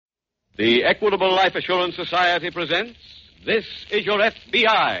The Equitable Life Assurance Society presents This Is Your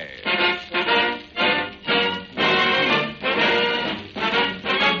FBI.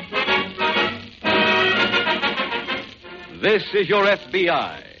 This is Your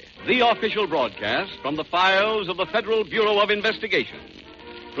FBI, the official broadcast from the files of the Federal Bureau of Investigation.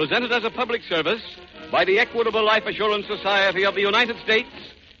 Presented as a public service by the Equitable Life Assurance Society of the United States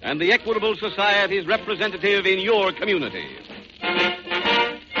and the Equitable Society's representative in your community.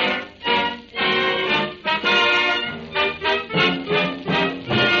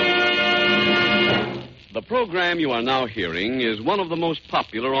 The program you are now hearing is one of the most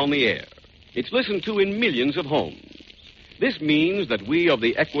popular on the air. It's listened to in millions of homes. This means that we of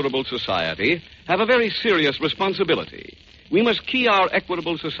the Equitable Society have a very serious responsibility. We must key our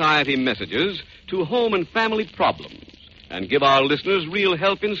Equitable Society messages to home and family problems and give our listeners real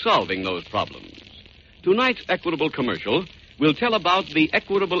help in solving those problems. Tonight's Equitable commercial will tell about the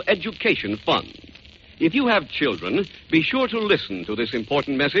Equitable Education Fund. If you have children, be sure to listen to this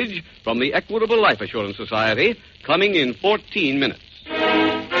important message from the Equitable Life Assurance Society, coming in 14 minutes.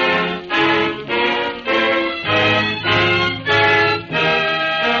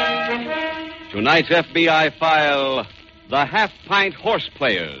 Tonight's FBI file, the Half-Pint Horse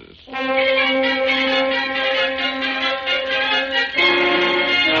Players.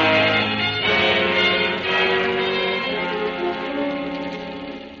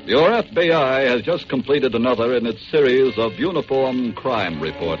 Your FBI has just completed another in its series of uniform crime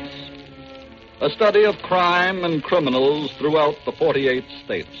reports. A study of crime and criminals throughout the 48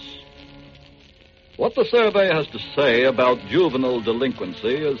 states. What the survey has to say about juvenile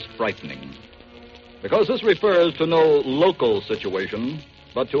delinquency is frightening, because this refers to no local situation,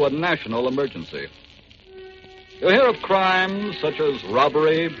 but to a national emergency. You hear of crimes such as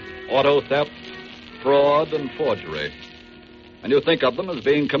robbery, auto theft, fraud, and forgery, and you think of them as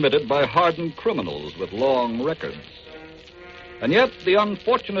being committed by hardened criminals with long records. And yet, the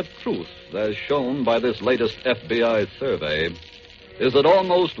unfortunate truth, as shown by this latest FBI survey, is that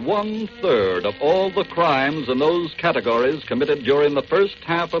almost 1/3 of all the crimes in those categories committed during the first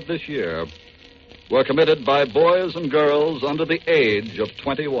half of this year were committed by boys and girls under the age of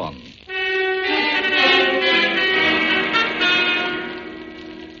 21.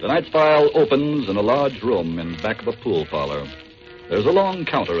 Tonight's file opens in a large room in back of a pool parlor. There's a long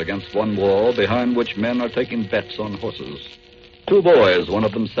counter against one wall behind which men are taking bets on horses. Two boys, one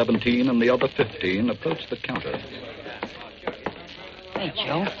of them 17 and the other 15, approach the counter. Hey,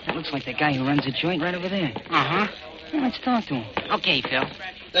 Joe, that looks like the guy who runs the joint right over there. Uh-huh. Yeah, let's talk to him. Okay, Phil.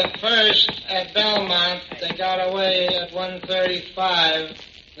 The first at Belmont, they got away at 1:35.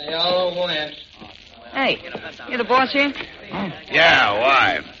 They all went. Hey, you the boss here? Oh. Yeah,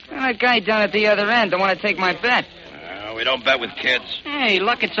 why? Well, that guy down at the other end don't want to take my bet. We don't bet with kids. Hey,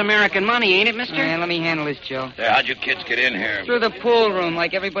 look, it's American money, ain't it, mister? Yeah, let me handle this, Joe. Say, how'd you kids get in here? Through the pool room,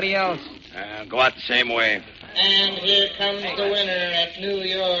 like everybody else. Go out the same way. And here comes the winner at New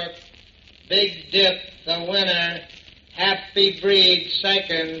York. Big Dip, the winner. Happy Breed,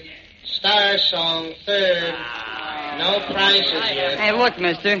 second. Star Song, third. No prizes yet. Hey, look,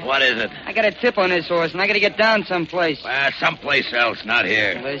 mister. What is it? I got a tip on this horse, and I got to get down someplace. Someplace else, not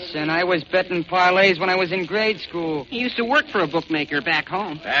here. Listen, I was betting parlays when I was in grade school. He used to work for a bookmaker back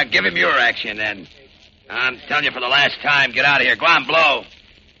home. Give him your action, then. I'm telling you for the last time, get out of here. Go on, blow.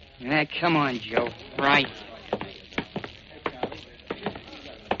 Come on, Joe. Right.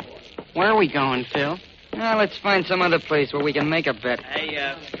 Where are we going, Phil? Now, let's find some other place where we can make a bet. Hey,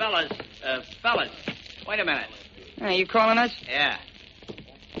 fellas, wait a minute. Hey, you calling us? Yeah.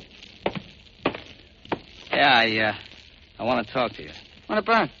 Yeah, I want to talk to you. What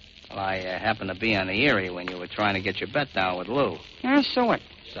about? Well, I happened to be on the Erie when you were trying to get your bet down with Lou. Yeah, so what?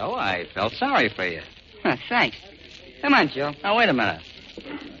 So I felt sorry for you. Thanks. Come on, Joe. Now, wait a minute.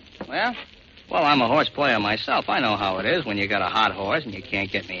 Well, I'm a horse player myself. I know how it is when you got a hot horse and you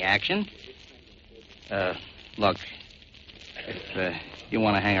can't get any action. Look, if you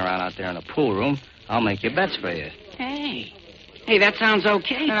want to hang around out there in the pool room, I'll make your bets for you. Hey, that sounds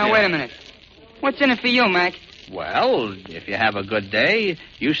okay. Now, wait a minute. What's in it for you, Mac? Well, if you have a good day,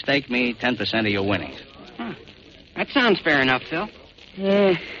 you stake me 10% of your winnings. That sounds fair enough, Phil.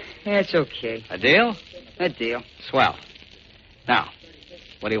 Yeah, that's okay. A deal? A deal. Swell. Now,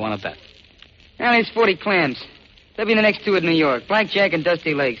 what do you want to bet? Now, there's 40 clams. They'll be the next two at New York. Blackjack and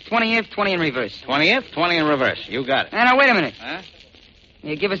Dusty Legs. 20th, 20 in reverse. 20th, 20 in reverse. You got it. Now, wait a minute. Huh?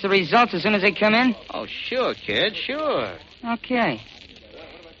 You give us the results as soon as they come in? Oh, sure, kid, sure. Okay.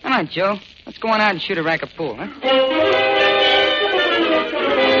 Come on, Joe. Let's go on out and shoot a rack of pool, huh?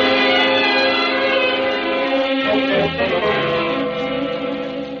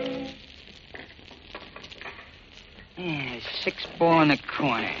 6-ball in the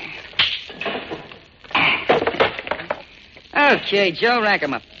corner. Okay, Joe, rack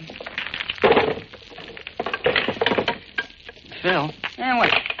 'em up. Phil, Yeah,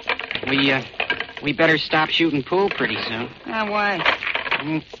 what? we better stop shooting pool pretty soon. Why?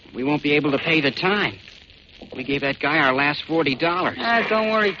 We won't be able to pay the time. We gave that guy our last $40. Don't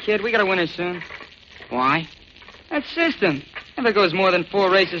worry, kid. We got a winner soon. Why? That system. Never goes more than 4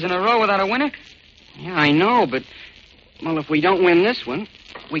 races in a row without a winner. Yeah, I know, but, well, if we don't win this one,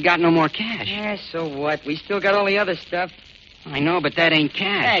 we got no more cash. Yeah, so what? We still got all the other stuff. I know, but that ain't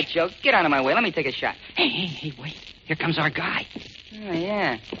Hey, cash. Joe, get out of my way. Let me take a shot. Hey, wait. Here comes our guy. Oh,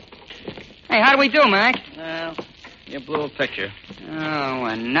 yeah. Hey, how do we do, Mac? Well, you blew a picture. Oh,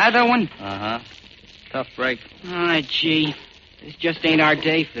 another one? Uh-huh. Tough break. Oh, gee. This just ain't our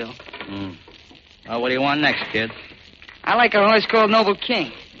day, Phil. Well, what do you want next, kid? I like a horse called Noble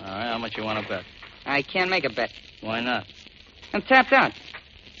King. All right, how much you want to bet? I can't make a bet. Why not? I'm tapped out.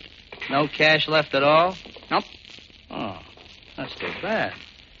 No cash left at all? Nope. Oh, that's too bad.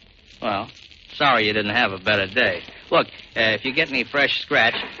 Well, sorry you didn't have a better day. Look, if you get any fresh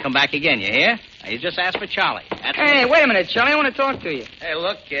scratch, come back again, you hear? Now, you just ask for Charlie. That's Hey, me. wait a minute, Charlie. I want to talk to you. Hey,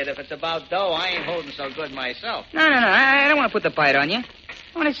 look, kid, if it's about dough, I ain't holding so good myself. No. I don't want to put the bite on you.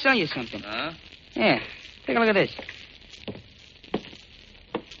 I want to sell you something. Huh? Yeah. Take a look at this.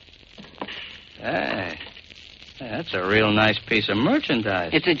 Hey, that's a real nice piece of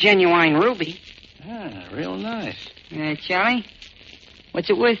merchandise. It's a genuine ruby. Real nice. Charlie, what's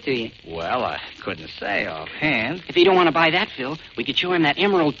it worth to you? Well, I couldn't say offhand. If you don't want to buy that, Phil, we could show him that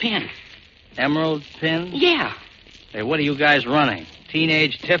emerald pin. Emerald pin? Yeah. Hey, what are you guys running?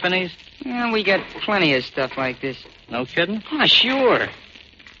 Teenage Tiffany's? Yeah, we got plenty of stuff like this. No kidding? Oh, sure.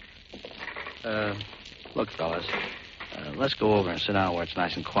 Look, fellas, let's go over and sit down where it's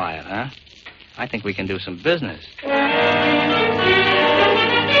nice and quiet, huh? I think we can do some business.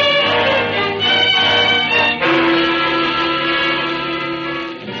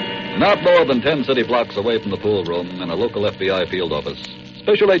 Not more than 10 city blocks away from the pool room in a local FBI field office,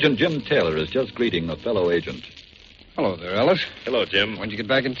 Special Agent Jim Taylor is just greeting a fellow agent. Hello there, Ellis. Hello, Jim. When'd you get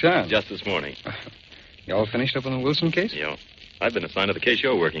back in town? Just this morning. You all finished up on the Wilson case? Yeah. I've been assigned to the case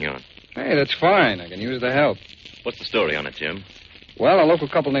you're working on. Hey, that's fine. I can use the help. What's the story on it, Jim? Well, a local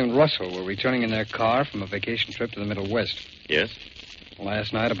couple named Russell were returning in their car from a vacation trip to the Middle West. Yes?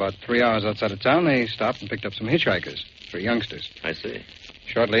 Last night, about 3 hours outside of town, they stopped and picked up some hitchhikers, 3 youngsters. I see.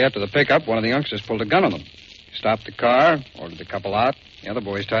 Shortly after the pickup, one of the youngsters pulled a gun on them. Stopped the car, ordered the couple out. The other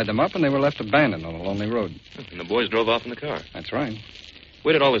boys tied them up, and they were left abandoned on a lonely road. And the boys drove off in the car. That's right.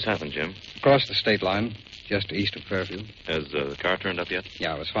 Where did all this happen, Jim? Across the state line, just east of Fairfield. Has the car turned up yet?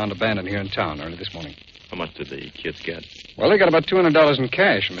 Yeah, it was found abandoned here in town early this morning. How much did the kids get? Well, they got about $200 in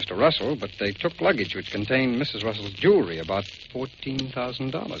cash from Mr. Russell, but they took luggage which contained Mrs. Russell's jewelry, about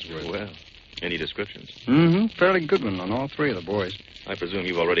 $14,000 worth. Well, any descriptions? Mm-hmm. Fairly good one on all 3 of the boys. I presume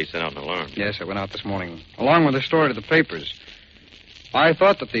you've already sent out an alarm. Yes, I went out this morning, along with the story to the papers. I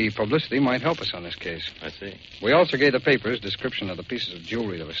thought that the publicity might help us on this case. I see. We also gave the papers description of the pieces of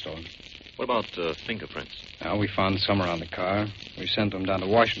jewelry that were stolen. What about fingerprints? Now, we found some around the car. We sent them down to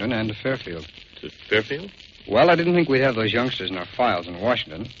Washington and to Fairfield. To Fairfield? Well, I didn't think we'd have those youngsters in our files in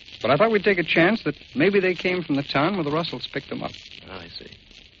Washington, but I thought we'd take a chance that maybe they came from the town where the Russells picked them up. I see.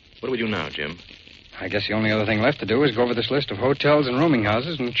 What do we do now, Jim? I guess the only other thing left to do is go over this list of hotels and rooming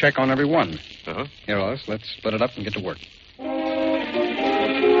houses and check on every one. Uh-huh. Here, Ellis, let's split it up and get to work.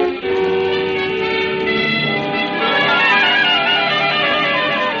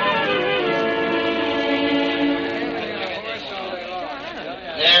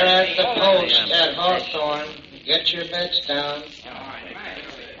 There at the post at Hawthorne. Get your bets down.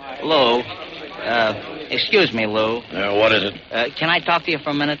 Lou, excuse me, Lou. What is it? Can I talk to you for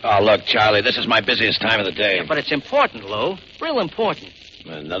a minute? Oh, look, Charlie, this is my busiest time of the day. Yeah, but it's important, Lou. Real important.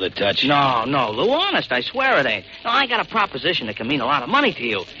 Another touch? No, Lou, honest, I swear it ain't. No, I got a proposition that can mean a lot of money to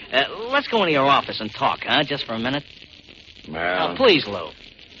you. Let's go into your office and talk, huh? Just for a minute. Well... Please, Lou.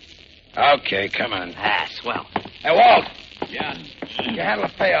 Okay, come on. Ah, swell. Hey, Walt. Yeah? You handle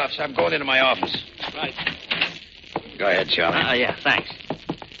the payoffs. I'm going into my office. Right. Go ahead, Charlie. Yeah, thanks.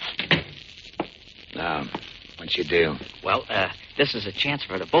 Now, what's your deal? Well, this is a chance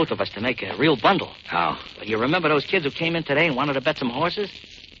for the both of us to make a real bundle. How? Well, you remember those kids who came in today and wanted to bet some horses?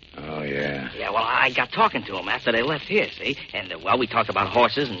 Oh, yeah. Yeah, well, I got talking to them after they left here, see? And, we talked about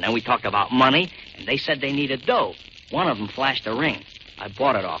horses, and then we talked about money, and they said they needed dough. One of them flashed a ring. I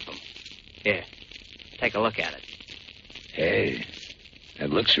bought it off them. Here, take a look at it. Hey, that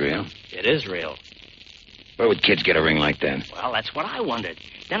looks real. It is real. Where would kids get a ring like that? Well, that's what I wondered.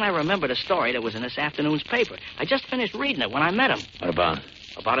 Then I remembered a story that was in this afternoon's paper. I just finished reading it when I met him. What about?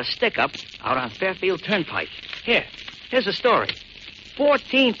 About a stick-up out on Fairfield Turnpike. Here's the story.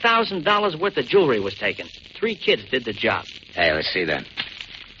 $14,000 worth of jewelry was taken. 3 kids did the job. Hey, let's see that.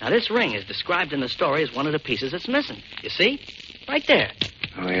 Now, this ring is described in the story as one of the pieces that's missing. You see? Right there.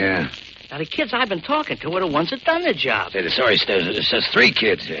 Oh, yeah. Now, the kids I've been talking to are the ones that done the job. Say, the story says 3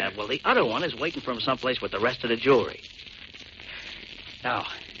 kids here. Yeah, well, the other one is waiting for him someplace with the rest of the jewelry. Now,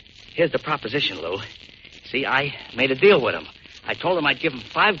 here's the proposition, Lou. See, I made a deal with them. I told them I'd give them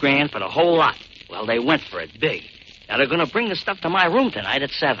 $5,000 for the whole lot. Well, they went for it big. Now, they're going to bring the stuff to my room tonight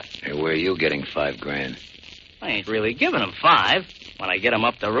at 7. Hey, where are you getting $5,000? I ain't really giving them 5. When I get them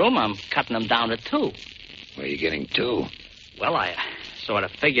up the room, I'm cutting them down to 2. Where are you getting 2? Well, I sort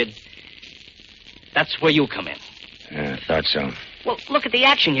of figured that's where you come in. Yeah, I thought so. Well, look at the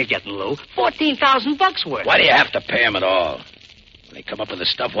action you're getting, Lou. $14,000 worth. Why do you have to pay them at all? When they come up with the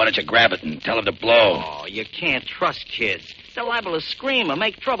stuff, why don't you grab it and tell them to blow? Oh, you can't trust kids. They're liable to scream or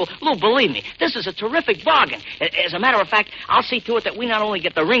make trouble. Lou, believe me, this is a terrific bargain. As a matter of fact, I'll see to it that we not only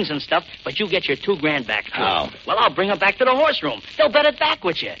get the rings and stuff, but you get your $2,000 back, too. How? Well, I'll bring them back to the horse room. They'll bet it back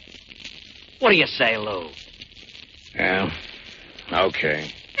with you. What do you say, Lou? Yeah, okay.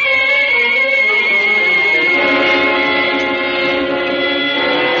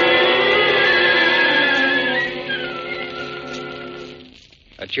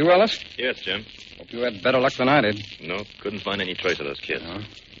 That you, Ellis? Yes, Jim. Hope you had better luck than I did. No, couldn't find any trace of those kids. No.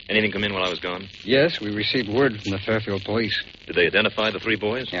 Anything come in while I was gone? Yes, we received word from the Fairfield police. Did they identify the 3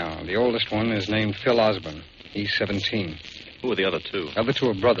 boys? Yeah, the oldest one is named Phil Osborne. He's 17. Who are the other 2? The other 2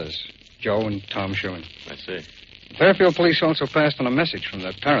 are brothers, Joe and Tom Sherman. I see. The Fairfield police also passed on a message from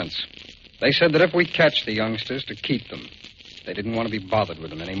their parents. They said that if we catch the youngsters, to keep them. They didn't want to be bothered with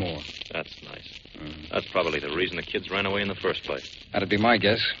them anymore. That's nice. That's probably the reason the kids ran away in the first place. That'd be my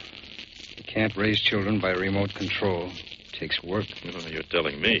guess. You can't raise children by remote control. It takes work. Oh, you're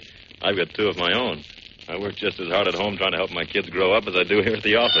telling me. I've got 2 of my own. I work just as hard at home trying to help my kids grow up as I do here at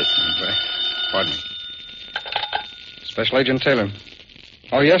the office. Pardon me. Special Agent Taylor.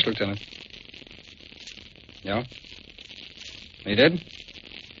 Oh, yes, Lieutenant. Yeah? He did?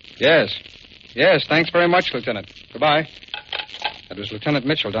 Yes. Yes, thanks very much, Lieutenant. Goodbye. That was Lieutenant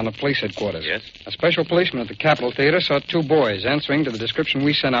Mitchell down at police headquarters. Yes? A special policeman at the Capitol Theater saw 2 boys answering to the description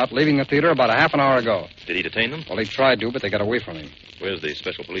we sent out, leaving the theater about a half an hour ago. Did he detain them? Well, he tried to, but they got away from him. Where's the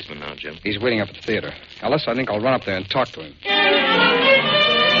special policeman now, Jim? He's waiting up at the theater. Ellis, I think I'll run up there and talk to him.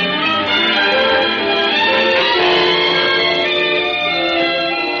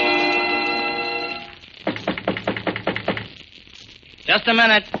 Just a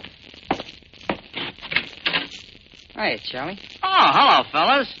minute. Hiya, Charlie. Oh, hello,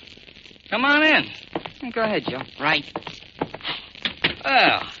 fellas. Come on in. Hey, go ahead, Joe. Right.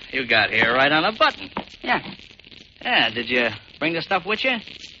 Well, you got here right on a button. Yeah. Yeah, did you bring the stuff with you?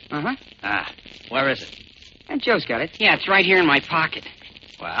 Uh-huh. Ah, where is it? And Joe's got it. Yeah, it's right here in my pocket.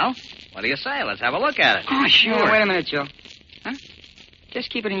 Well, what do you say? Let's have a look at it. Oh, sure. Yeah, wait a minute, Joe. Huh? Just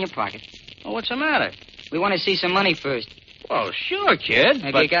keep it in your pocket. Well, what's the matter? We want to see some money first. Well, sure, kid,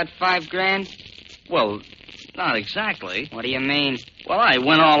 Have but... you got $5,000? Well, not exactly. What do you mean? Well, I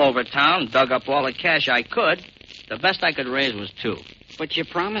went all over town, dug up all the cash I could. The best I could raise was 2. But you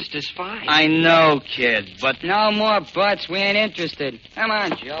promised us 5. I know, kid, but... No more buts. We ain't interested. Come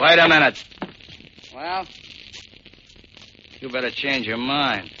on, Joe. Wait a minute. Well? You better change your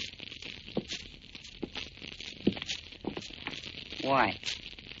mind. Why?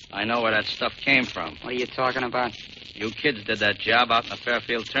 I know where that stuff came from. What are you talking about? You kids did that job out in the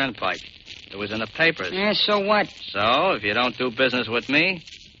Fairfield Turnpike. It was in the papers. Yeah, so what? So, if you don't do business with me,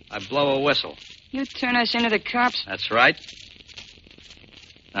 I blow a whistle. You turn us into the cops? That's right.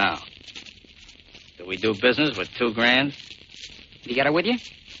 Now, do we do business with $2,000? You got it with you?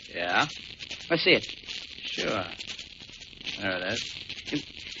 Yeah, Let's see it. sure. There it is.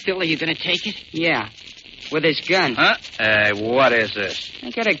 Phil, are you going to take it? Yeah. With his gun. Huh? Hey, what is this?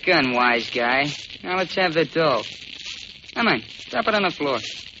 I got a gun, wise guy. Now let's have the dough. Come on. Drop it on the floor.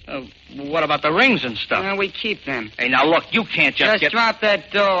 What about the rings and stuff? Now we keep them. Hey, now look, you can't just get... drop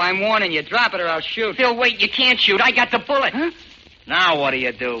that dough. I'm warning you. Drop it or I'll shoot. Phil, wait, you can't shoot. I got the bullet. Huh? Now what do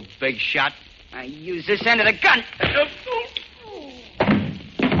you do, big shot? I use this end of the gun.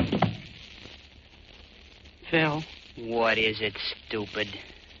 Phil, What is it, stupid?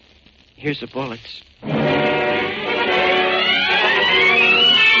 here's the bullets.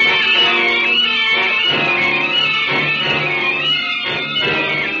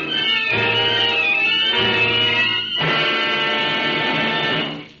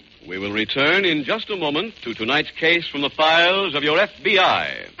 We will return return in just a moment to tonight's case from the files of your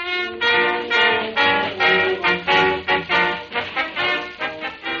FBI.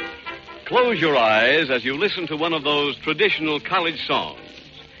 Close your eyes as you listen to one of those traditional college songs.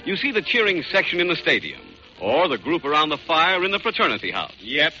 You see the cheering section in the stadium, or the group around the fire in the fraternity house.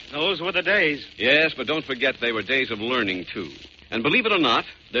 Yep, those were the days. Yes, but don't forget they were days of learning, too. And believe it or not,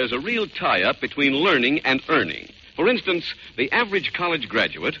 there's a real tie-up between learning and earning. For instance, the average college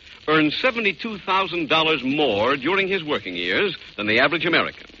graduate earns $72,000 more during his working years than the average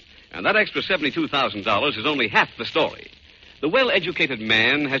American. And that extra $72,000 is only half the story. The well-educated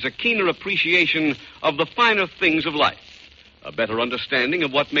man has a keener appreciation of the finer things of life, a better understanding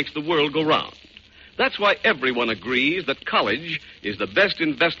of what makes the world go round. That's why everyone agrees that college is the best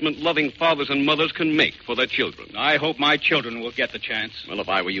investment loving fathers and mothers can make for their children. I hope my children will get the chance. Well, if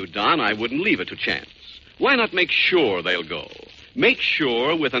I were you, Don, I wouldn't leave it to chance. Why not make sure they'll go? Make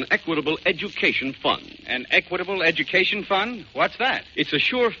sure with an equitable education fund. An equitable education fund? What's that? It's a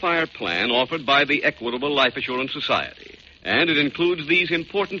surefire plan offered by the Equitable Life Assurance Society. And it includes these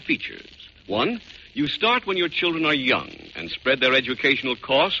important features. 1, you start when your children are young and spread their educational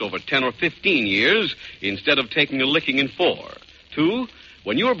costs over 10 or 15 years instead of taking a licking in 4. 2,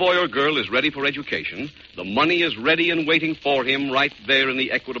 when your boy or girl is ready for education, the money is ready and waiting for him right there in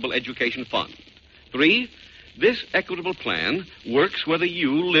the Equitable Education Fund. 3, this equitable plan works whether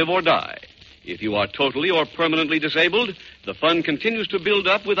you live or die. If you are totally or permanently disabled, the fund continues to build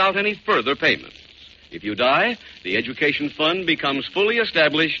up without any further payments. If you die, the education fund becomes fully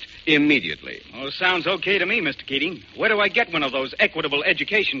established immediately. Oh, sounds okay to me, Mr. Keating. Where do I get one of those equitable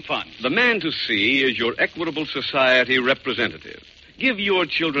education funds? The man to see is your Equitable Society representative. Give your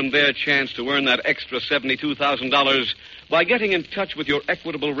children their chance to earn that extra $72,000 by getting in touch with your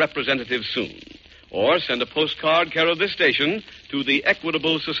Equitable representative soon. Or send a postcard care of this station to the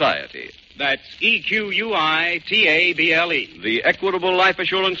Equitable Society. That's EQUITABLE. The Equitable Life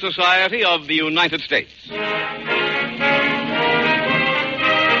Assurance Society of the United States.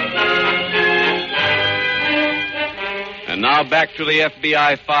 And now back to the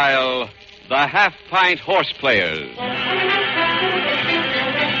FBI file, the Half-Pint Horse Players.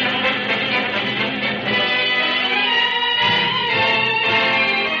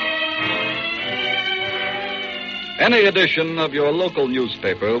 Any edition of your local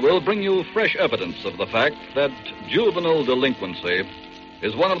newspaper will bring you fresh evidence of the fact that juvenile delinquency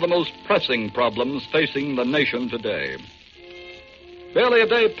is one of the most pressing problems facing the nation today. Barely a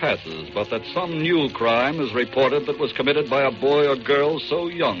day passes but that some new crime is reported that was committed by a boy or girl so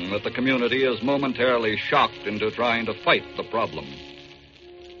young that the community is momentarily shocked into trying to fight the problem.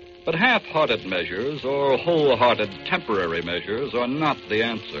 But half-hearted measures or wholehearted temporary measures are not the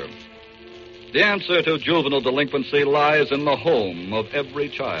answer. The answer to juvenile delinquency lies in the home of every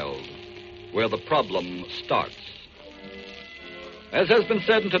child, where the problem starts. As has been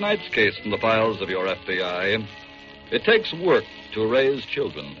said in tonight's case from the files of your FBI, it takes work to raise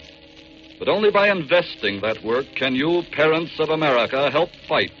children. But only by investing that work can you, parents of America, help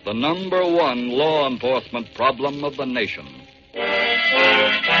fight the number one law enforcement problem of the nation.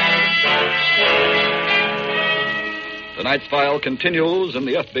 Tonight's file continues in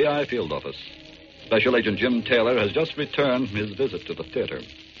the FBI field office. Special Agent Jim Taylor has just returned from his visit to the theater.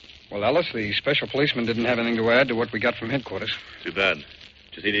 Well, Ellis, the special policeman didn't have anything to add to what we got from headquarters. Too bad. Did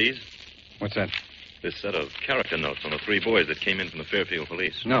you see these? What's that? This set of character notes on the 3 boys that came in from the Fairfield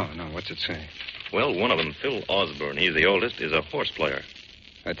police. No. What's it say? Well, one of them, Phil Osborne, he's the oldest, is a horse player.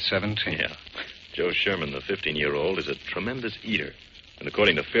 That's 17. Yeah. Joe Sherman, the 15-year-old, is a tremendous eater. And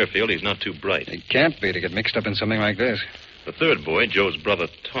according to Fairfield, he's not too bright. He can't be to get mixed up in something like this. The 3rd boy, Joe's brother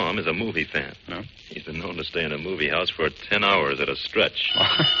Tom, is a movie fan. No? He's been known to stay in a movie house for 10 hours at a stretch.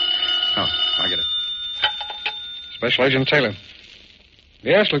 Oh, I get it. Special Agent Taylor.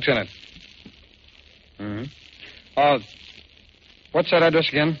 Yes, Lieutenant. Mm-hmm. What's that address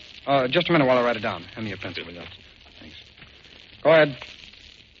again? Just a minute while I write it down. Hand me your pencil, will you? Thanks. Go ahead.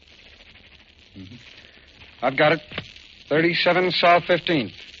 Mm-hmm. I've got it. 37 South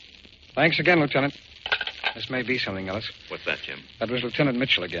 15th. Thanks again, Lieutenant. This may be something, Ellis. What's that, Jim? That was Lieutenant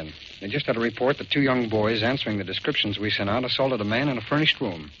Mitchell again. They just had a report that 2 young boys answering the descriptions we sent out assaulted a man in a furnished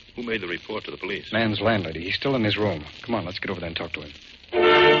room. Who made the report to the police? Man's landlady. He's still in his room. Come on, let's get over there and talk to him.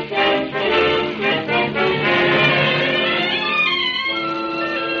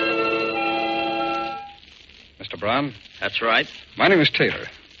 Mr. Brown? That's right. My name is Taylor.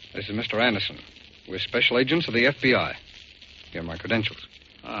 This is Mr. Anderson. We're special agents of the FBI. Here are my credentials.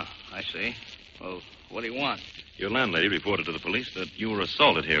 Oh, I see. Well, what do you want? Your landlady reported to the police that you were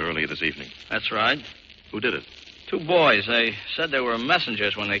assaulted here earlier this evening. That's right. Who did it? 2 boys. They said they were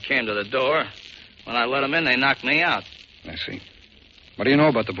messengers when they came to the door. When I let them in, they knocked me out. I see. What do you know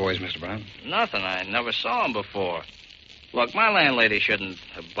about the boys, Mr. Brown? Nothing. I never saw them before. Look, my landlady shouldn't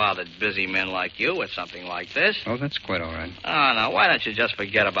have bothered busy men like you with something like this. Oh, that's quite all right. Oh, now, why don't you just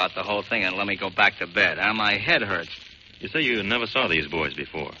forget about the whole thing and let me go back to bed? My head hurts. You say you never saw these boys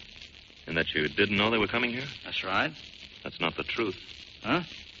before, and that you didn't know they were coming here? That's right. That's not the truth. Huh?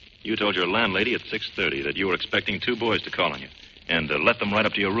 You told your landlady at 6:30 that you were expecting 2 boys to call on you, and let them right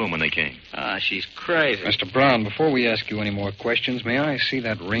up to your room when they came. She's crazy. Mr. Brown, before we ask you any more questions, may I see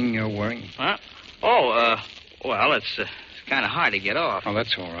that ring you're wearing? Huh? Oh, well, it's kind of hard to get off. Oh,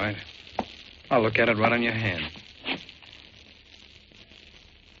 that's all right. I'll look at it right on your hand.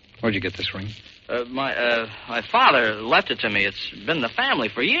 Where'd you get this ring? My father left it to me. It's been in the family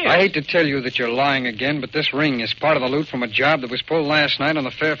for years. I hate to tell you that you're lying again, but this ring is part of the loot from a job that was pulled last night on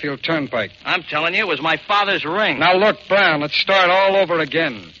the Fairfield Turnpike. I'm telling you, it was my father's ring. Now, look, Brown, let's start all over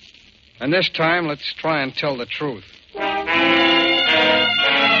again. And this time, let's try and tell the truth.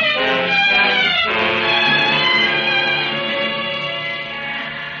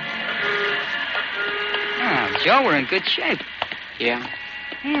 Joe, we're in good shape. Yeah.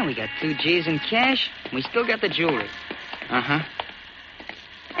 Yeah, we got 2 G's in cash. And we still got the jewelry. Uh-huh.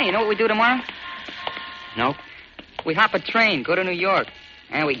 Hey, you know what we do tomorrow? Nope. We hop a train, go to New York.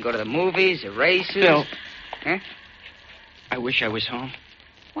 And we can go to the movies, the races. Bill. Huh? I wish I was home.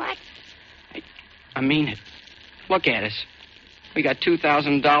 What? I mean it. Look at us. We got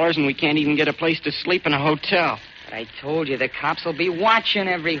 $2,000 and we can't even get a place to sleep in a hotel. But I told you, the cops will be watching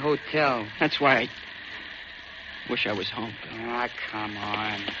every hotel. That's why I wish I was home, Bill. Ah, come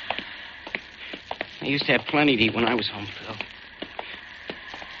on. I used to have plenty to eat when I was home, Phil.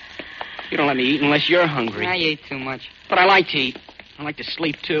 You don't let me eat unless you're hungry. I ate too much. But I like to eat. I like to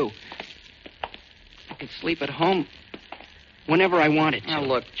sleep, too. I could sleep at home whenever I wanted to. Now,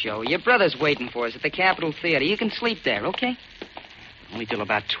 look, Joe, your brother's waiting for us at the Capitol Theater. You can sleep there, okay? Only till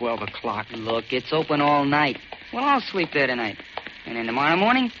about 12 o'clock. Look, it's open all night. Well, I'll sleep there tonight. And then tomorrow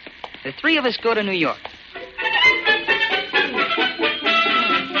morning, the 3 of us go to New York.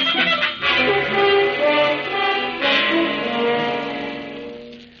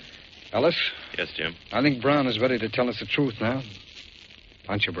 Ellis? Yes, Jim. I think Brown is ready to tell us the truth now.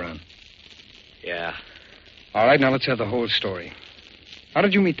 Aren't you, Brown? Yeah. All right, now let's have the whole story. How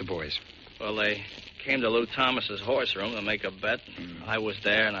did you meet the boys? Well, they came to Lou Thomas's horse room to make a bet. I was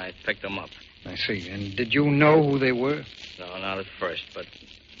there, and I picked them up. I see. And did you know who they were? No, not at first, but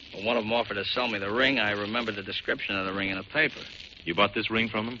when one of them offered to sell me the ring, I remembered the description of the ring in the paper. You bought this ring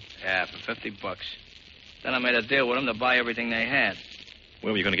from them? Yeah, for $50. Then I made a deal with them to buy everything they had.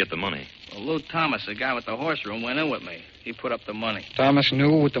 Where were you going to get the money? Well, Lou Thomas, the guy with the horse room, went in with me. He put up the money. Thomas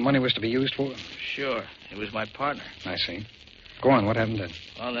knew what the money was to be used for? Sure. He was my partner. I see. Go on. What happened then?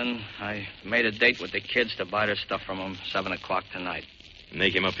 Well, then I made a date with the kids to buy their stuff from them 7 o'clock tonight. And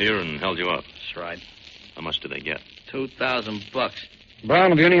they came up here and held you up? That's right. How much did they get? $2,000. Brown,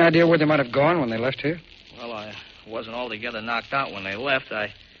 have you any idea where they might have gone when they left here? Well, I wasn't altogether knocked out when they left.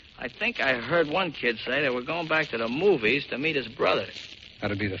 I think I heard one kid say they were going back to the movies to meet his brother.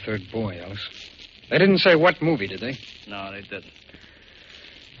 That'd be the 3rd boy, Ellis. They didn't say what movie, did they? No, they didn't.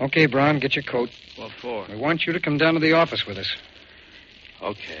 Okay, Brown, get your coat. What for? We want you to come down to the office with us.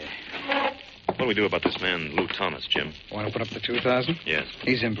 Okay. What do we do about this man, Lou Thomas, Jim? Want to put up the $2,000? Yes.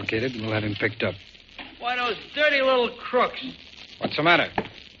 He's implicated, and we'll have him picked up. Why, those dirty little crooks. What's the matter?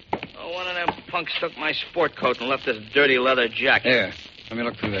 Oh, one of them punks took my sport coat and left this dirty leather jacket. Here, let me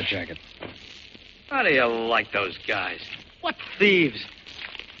look through that jacket. How do you like those guys? What thieves?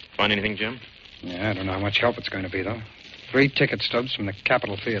 Find anything, Jim? Yeah, I don't know how much help it's going to be, though. 3 ticket stubs from the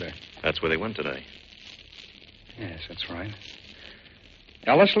Capitol Theater. That's where they went today. Yes, that's right.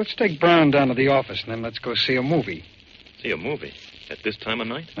 Ellis, let's take Brown down to the office, and then let's go see a movie. See a movie? At this time of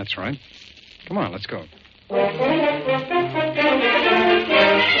night? That's right. Come on, let's go.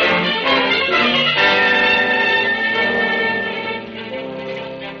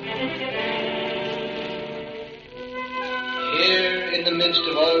 Here, in the midst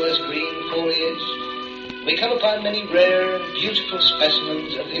of all this green foliage, we come upon many rare and beautiful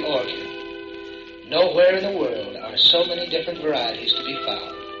specimens of the orchid. Nowhere in the world are so many different varieties to be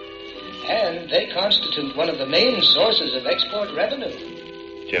found. And they constitute one of the main sources of export revenue.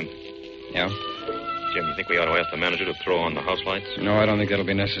 Jim. Yeah? Jim, you think we ought to ask the manager to throw on the house lights? No, I don't think that'll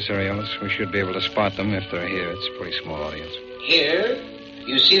be necessary, Ellis. We should be able to spot them if they're here. It's a pretty small audience. Here,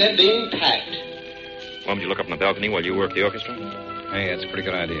 you see them being packed. Why don't you look up in the balcony while you work the orchestra? Hey, that's a pretty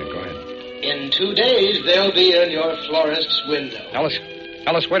good idea. Go ahead. In 2 days, they'll be in your florist's window.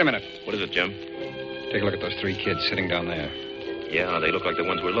 Ellis, wait a minute. What is it, Jim? Take a look at those 3 kids sitting down there. Yeah, they look like the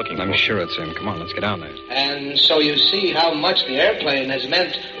ones we're looking for. I'm sure it's him. Come on, let's get down there. And so you see how much the airplane has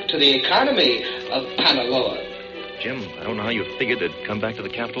meant to the economy of Panaloa. Jim, I don't know how you figured they'd come back to the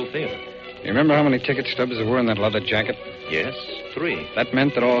Capitol Theater. You remember how many ticket stubs there were in that leather jacket? Yes, 3. That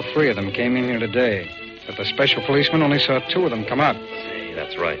meant that all 3 of them came in here today. But the special policeman only saw 2 of them come out. Say,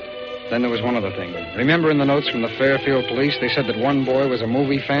 that's right. Then there was one other thing. Remember in the notes from the Fairfield police, they said that one boy was a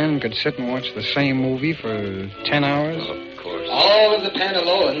movie fan and could sit and watch the same movie for 10 hours? Of course. All of the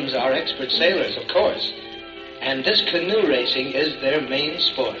Panaloans are expert sailors, of course. And this canoe racing is their main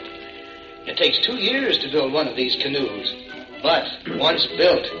sport. It takes 2 years to build one of these canoes. But once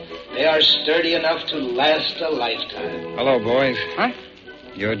built, they are sturdy enough to last a lifetime. Hello, boys. Huh?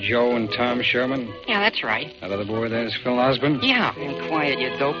 You're Joe and Tom Sherman? Yeah, that's right. That other boy there's Phil Osborne? Yeah. And quiet, you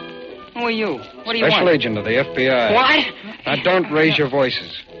dope. Who are you? What do you Special want? agent of the FBI. What? Now, don't raise your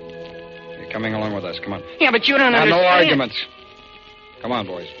voices. You're coming along with us. Come on. Yeah, but you don't Now, understand. no arguments. Come on,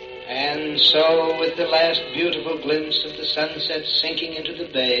 boys. And so, with the last beautiful glimpse of the sunset sinking into the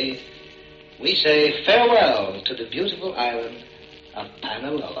bay, we say farewell to the beautiful island of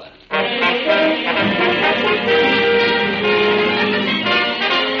Panaloa.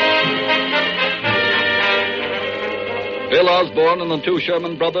 Bill Osborne and the 2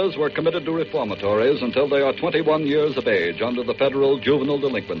 Sherman brothers were committed to reformatories until they are 21 years of age under the Federal Juvenile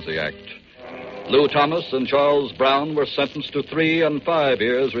Delinquency Act. Lou Thomas and Charles Brown were sentenced to 3 and 5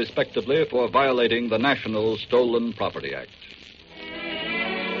 years, respectively, for violating the National Stolen Property Act.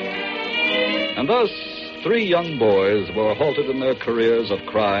 And thus, 3 young boys were halted in their careers of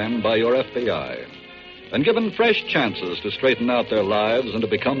crime by your FBI and given fresh chances to straighten out their lives and to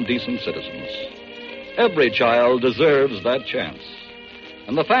become decent citizens. Every child deserves that chance.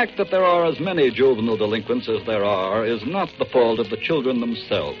 And the fact that there are as many juvenile delinquents as there are is not the fault of the children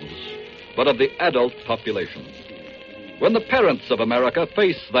themselves, but of the adult population. When the parents of America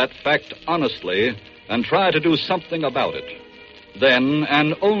face that fact honestly and try to do something about it, then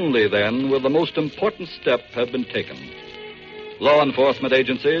and only then will the most important step have been taken. Law enforcement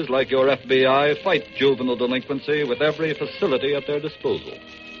agencies like your FBI fight juvenile delinquency with every facility at their disposal.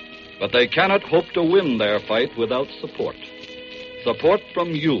 But they cannot hope to win their fight without support. Support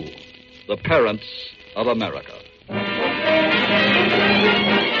from you, the parents of America.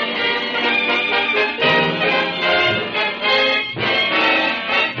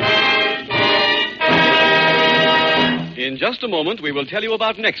 In just a moment, we will tell you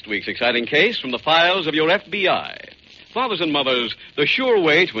about next week's exciting case from the files of your FBI. Fathers and mothers, the sure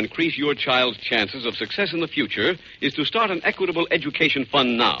way to increase your child's chances of success in the future is to start an equitable education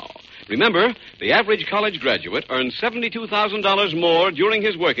fund now. Remember, the average college graduate earns $72,000 more during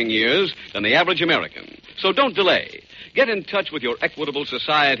his working years than the average American. So don't delay. Get in touch with your Equitable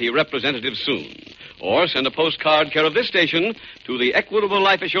Society representative soon. Or send a postcard care of this station to the Equitable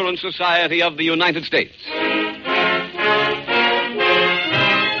Life Assurance Society of the United States.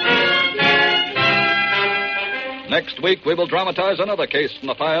 Next week, we will dramatize another case from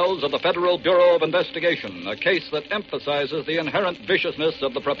the files of the Federal Bureau of Investigation, a case that emphasizes the inherent viciousness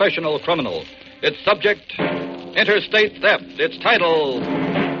of the professional criminal. Its subject, interstate theft. Its title,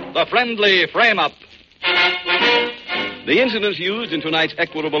 The Friendly Frame-Up. The incidents used in tonight's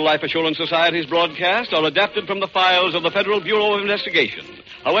Equitable Life Assurance Society's broadcast are adapted from the files of the Federal Bureau of Investigation.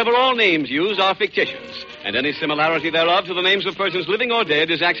 However, all names used are fictitious, and any similarity thereof to the names of persons living or dead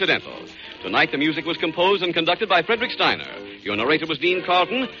is accidental. Tonight, the music was composed and conducted by Frederick Steiner. Your narrator was Dean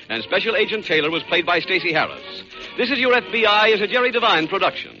Carlton, and Special Agent Taylor was played by Stacey Harris. This Is Your FBI is a Jerry Devine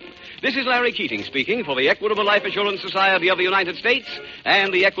production. This is Larry Keating speaking for the Equitable Life Assurance Society of the United States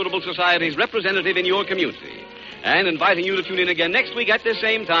and the Equitable Society's representative in your community. And inviting you to tune in again next week at this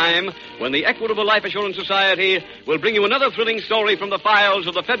same time when the Equitable Life Assurance Society will bring you another thrilling story from the files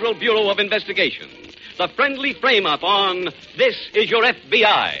of the Federal Bureau of Investigation. The Friendly Frame-Up on This Is Your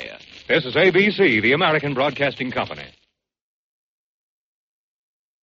FBI. This is ABC, the American Broadcasting Company.